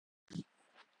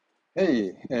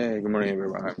Good morning,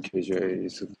 everyone. I'm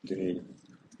KJ. So today,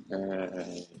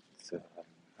 it's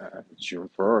June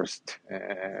 1st,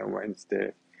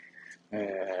 Wednesday.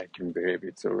 I can believe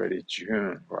it's already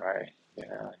June, right?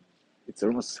 Yeah, it's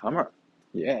almost summer.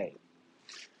 Yay.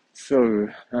 So,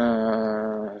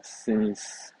 so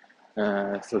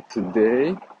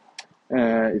today,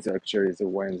 it's a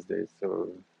Wednesday.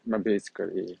 So,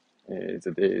 basically, it's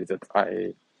a day that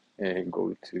I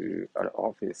go to an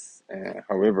office.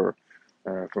 However,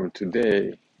 from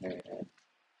today,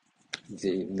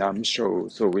 the NAM show,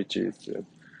 so which is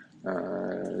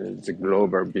the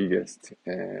global biggest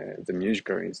the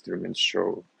musical instrument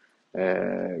show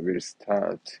will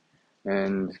start.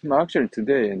 And actually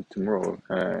today and tomorrow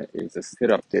is a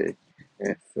setup day.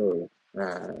 So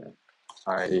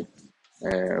I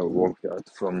walked out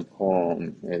from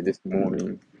home this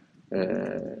morning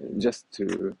just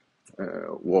to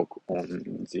work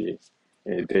on the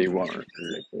day one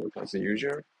report as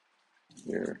usual.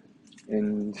 Yeah.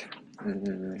 And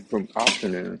from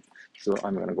afternoon, so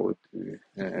I'm gonna go to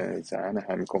the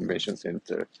Anaheim Convention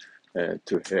Center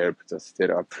to help the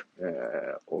setup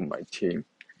on my team.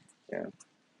 Yeah,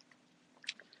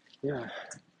 yeah.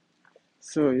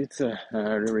 So it's a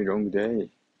really long day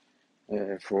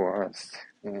for us,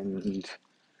 and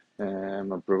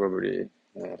probably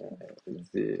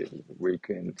the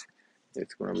weekend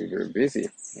it's gonna be very busy.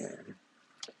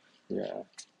 Yeah,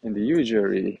 and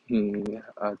usually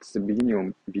at the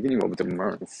beginning of the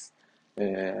month,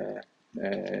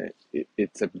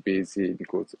 it's a busy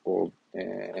because of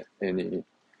any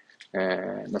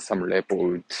some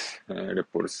report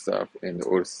stuff, and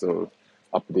also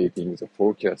updating the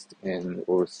forecast, and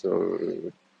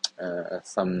also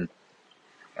some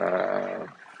uh,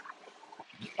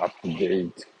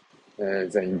 update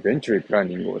the inventory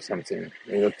planning or something.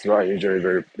 That's why usually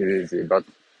very busy, but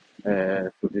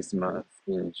for this month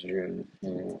in June,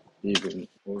 even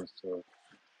also,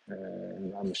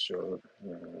 I'm sure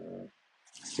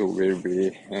so will be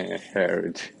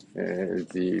held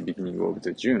the beginning of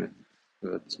the June.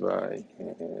 That's why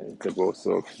the both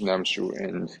of Namshu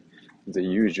and the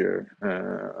usual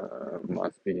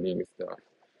month beginning stuff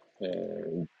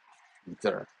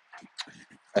that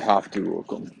I have to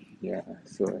work on. Yeah,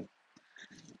 so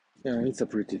yeah, it's a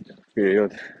pretty tough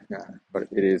period. Yeah, but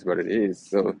it is what it is.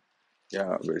 So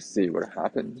yeah, we'll see what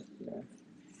happens. Yeah.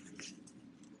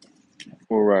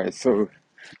 All right.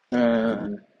 Uh,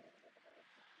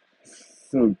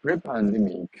 so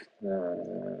pre-pandemic,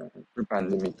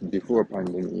 before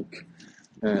pandemic.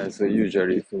 So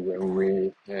usually, so when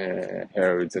we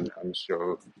held the NAM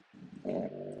show,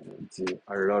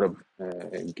 a lot of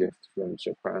guests from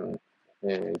Japan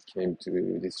came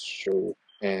to this show,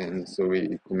 and so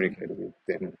we communicated with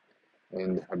them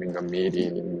and having a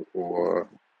meeting or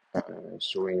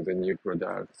showing the new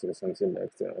products or something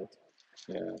like that.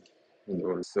 Yeah, and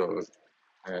also,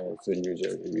 so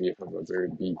usually we have a very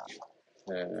big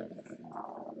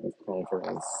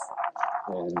conference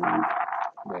and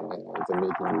the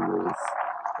meeting with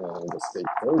the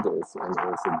stakeholders and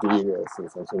also dealers and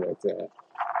something like that.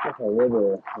 But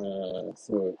however,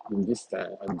 so at this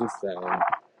time,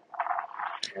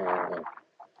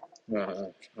 uh,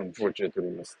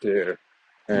 unfortunately, still,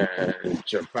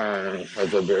 Japan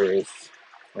has a very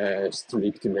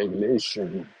strict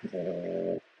regulation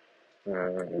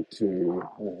to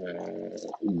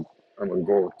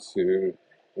go to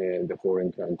the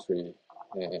foreign country,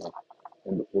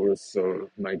 and also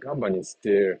my company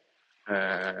still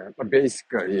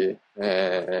basically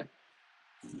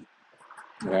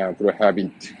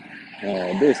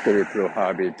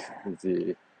prohibit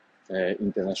the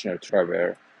international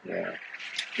travel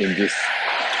in this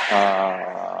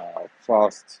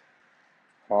first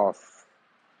half,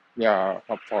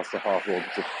 first half of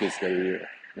the fiscal year.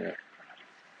 Yeah.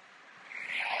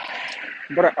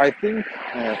 But I think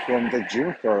from the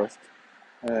June 1st,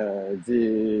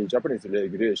 the Japanese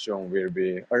regulation will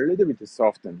be a little bit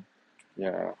softened.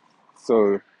 Yeah.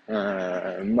 So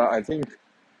I think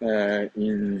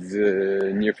in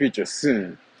the near future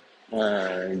soon,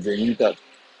 the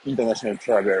international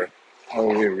travel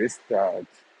will restart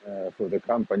for the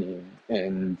company,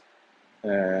 and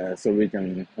so we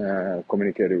can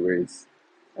communicate with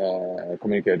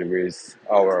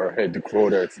our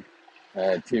headquarters,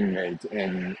 teammates,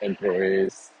 and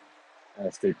employees,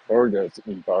 stakeholders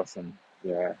in person.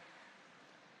 Yeah,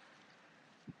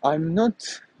 I'm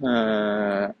not.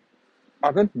 I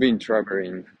haven't been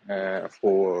traveling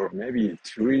for maybe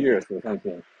 2 years or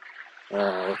something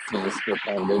since the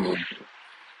pandemic.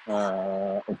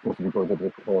 Of course, because of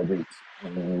the COVID.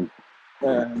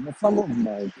 And some of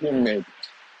my teammates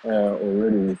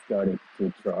already started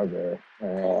to travel.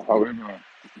 However,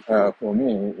 for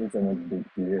me, it's a not big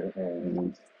deal,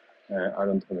 and I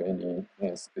don't have any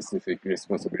specific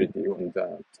responsibility on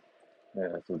that.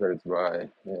 So that is why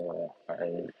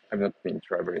I have not been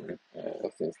traveling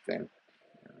since then.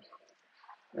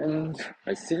 And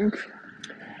I think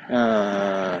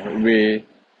we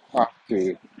have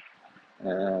to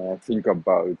rethink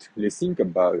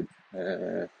about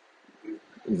uh,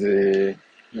 the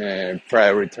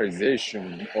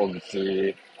prioritization of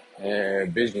the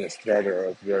business travel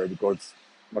as well, because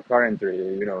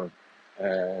currently,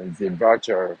 the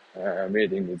virtual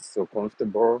meeting is so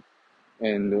comfortable,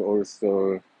 and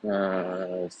also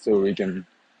so we can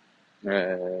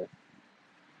uh,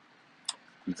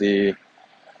 the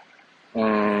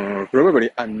probably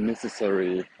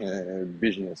unnecessary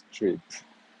business trip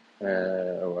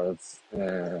was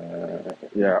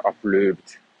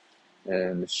approved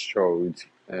and showed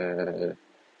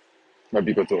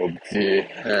because of the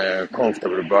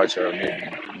comfortable virtual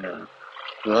meeting.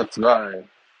 So that's why,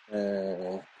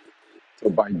 so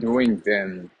by doing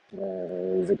them,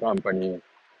 the company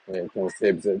can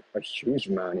save a huge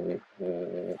money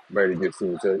by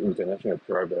reducing the international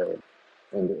travel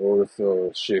and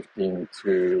also shifting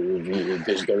to the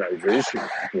digitalization.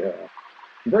 Yeah,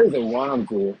 that is one of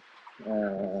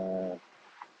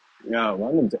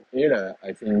the era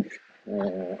I think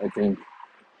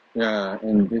yeah,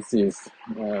 and this is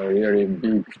a really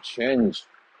big change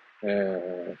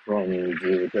from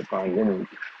the pandemic.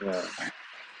 Yeah.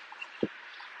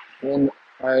 And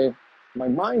I, my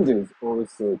mind is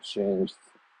also changed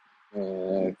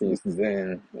since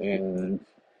then. And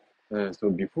so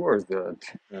before that,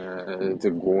 the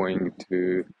going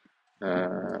to,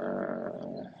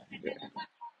 uh,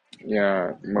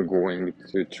 going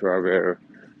to travel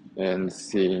and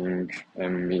seeing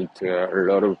and meet a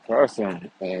lot of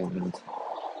person and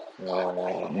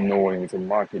knowing the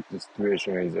market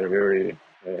situation is very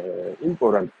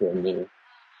important for me.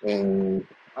 And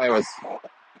I was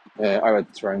I was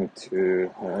trying to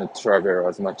travel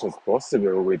as much as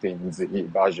possible within the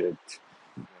budget.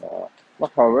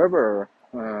 But however,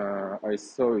 I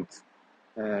thought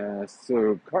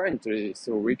so currently,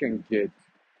 so we can get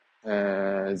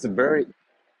the very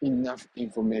enough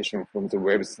information from the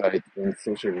website and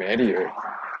social media,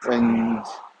 and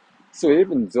so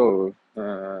even though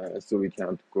so we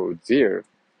can't go there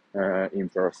in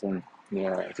person,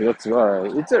 yeah. So that's why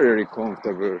it's a really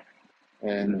comfortable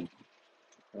and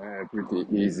pretty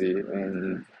easy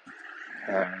and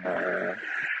uh,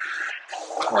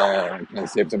 can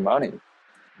save the money.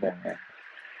 Yeah.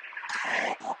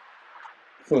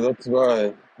 So that's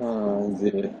why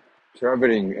the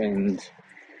traveling and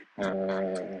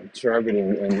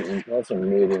in-person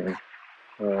meeting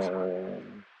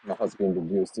has been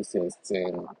reduced since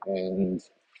then. And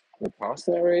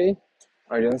personally,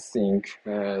 I don't think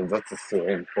that's so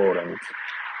important.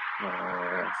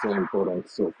 So important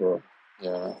so far.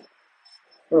 Yeah.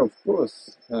 Well, of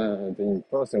course, the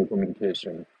in-person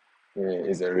communication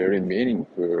is a very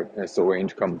meaningful. So when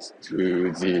it comes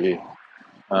to the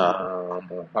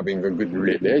having a good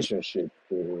relationship,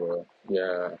 or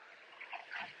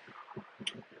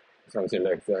something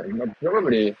like that. But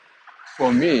probably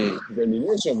for me, the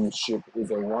relationship is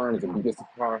one of the biggest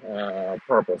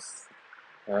purpose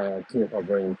to have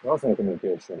an in-person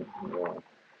communication. Yeah.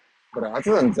 But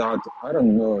other than that, I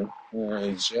don't know.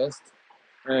 It's just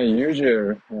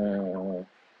usual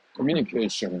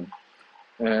communication.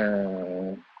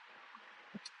 Uh,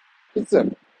 it's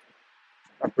a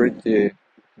pretty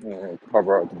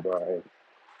covered by.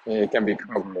 It can be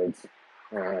covered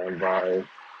by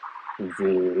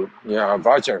the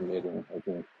virtual meeting. I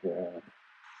think. Yeah.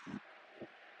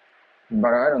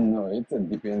 But I don't know. It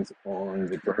depends on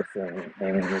the person,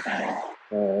 and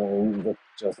that's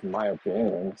just my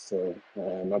opinion. So,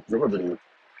 but probably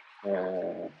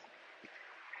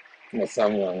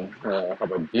someone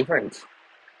have a different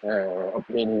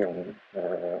opinion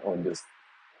on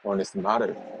this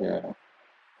matter. Yeah,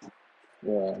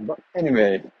 yeah. But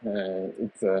anyway,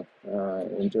 it's a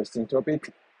interesting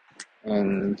topic,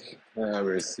 and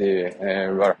we'll see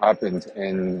what happens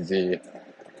in the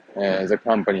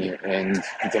company and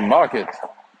the market,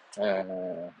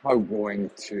 how going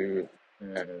to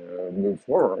move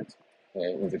forward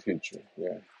in the future.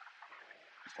 Yeah.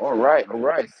 All right.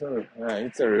 So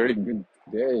it's a really good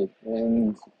day,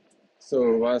 and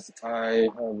so once I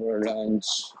have a lunch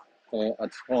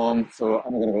at home, so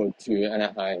I'm gonna go to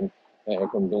Anaheim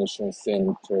Convention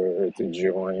Center to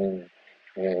join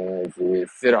the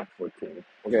setup for team.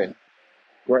 Okay,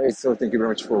 great. So thank you very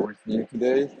much for listening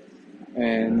today,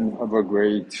 and have a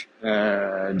great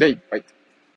day. Bye.